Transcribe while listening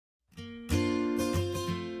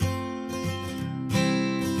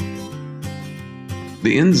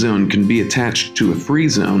The end zone can be attached to a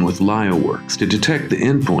freeze zone with LyoWorks to detect the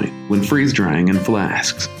endpoint when freeze drying in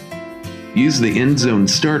flasks. Use the end zone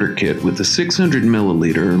starter kit with a 600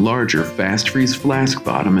 ml or larger fast freeze flask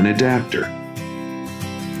bottom and adapter.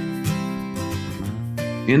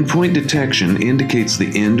 Endpoint detection indicates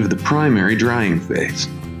the end of the primary drying phase.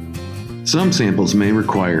 Some samples may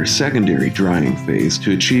require a secondary drying phase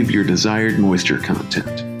to achieve your desired moisture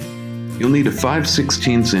content. You'll need a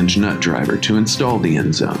 5/16" nut driver to install the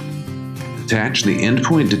end zone. Attach the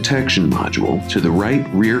endpoint detection module to the right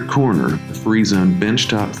rear corner of the FreeZone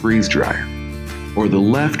benchtop freeze dryer, or the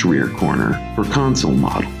left rear corner for console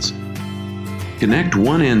models. Connect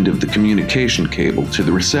one end of the communication cable to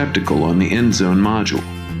the receptacle on the end zone module,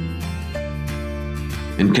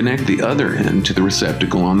 and connect the other end to the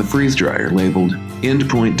receptacle on the freeze dryer labeled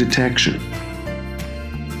Endpoint Detection.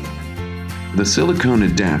 The silicone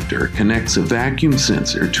adapter connects a vacuum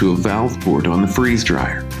sensor to a valve port on the freeze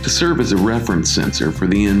dryer to serve as a reference sensor for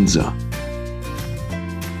the end zone.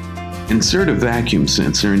 Insert a vacuum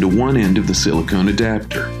sensor into one end of the silicone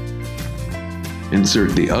adapter.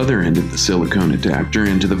 Insert the other end of the silicone adapter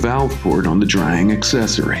into the valve port on the drying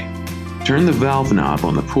accessory. Turn the valve knob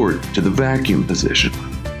on the port to the vacuum position.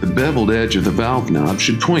 The beveled edge of the valve knob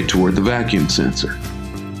should point toward the vacuum sensor.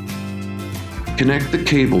 Connect the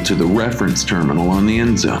cable to the reference terminal on the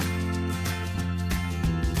end zone.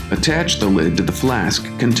 Attach the lid to the flask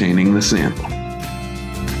containing the sample.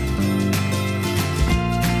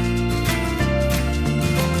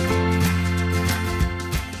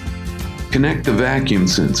 Connect the vacuum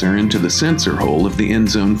sensor into the sensor hole of the end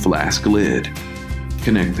zone flask lid.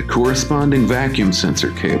 Connect the corresponding vacuum sensor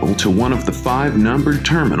cable to one of the 5 numbered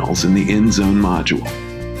terminals in the end zone module.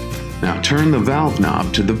 Now turn the valve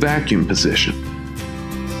knob to the vacuum position.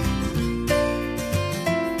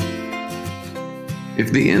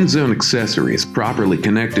 If the end zone accessory is properly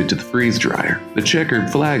connected to the freeze dryer, the checkered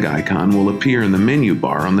flag icon will appear in the menu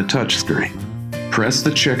bar on the touchscreen. Press the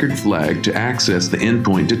checkered flag to access the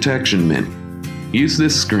endpoint detection menu. Use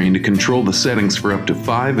this screen to control the settings for up to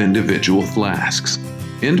 5 individual flasks.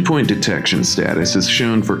 Endpoint detection status is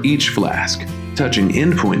shown for each flask. Touching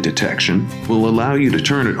endpoint detection will allow you to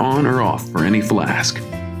turn it on or off for any flask.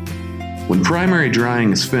 When primary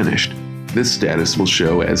drying is finished, this status will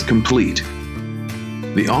show as complete.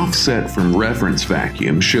 The offset from reference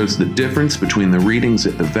vacuum shows the difference between the readings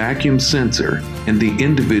at the vacuum sensor and the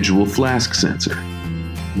individual flask sensor.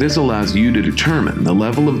 This allows you to determine the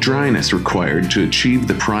level of dryness required to achieve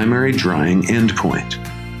the primary drying endpoint.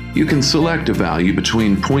 You can select a value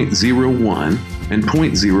between 0.01 and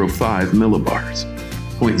 0.05 millibars.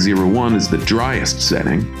 0.01 is the driest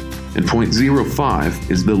setting, and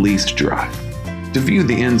 0.05 is the least dry. To view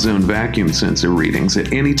the end zone vacuum sensor readings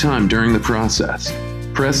at any time during the process,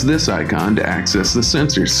 press this icon to access the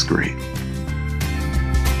sensors screen.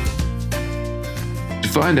 To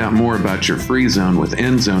find out more about your FreeZone with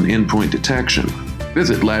end zone endpoint detection,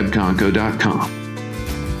 visit labconco.com.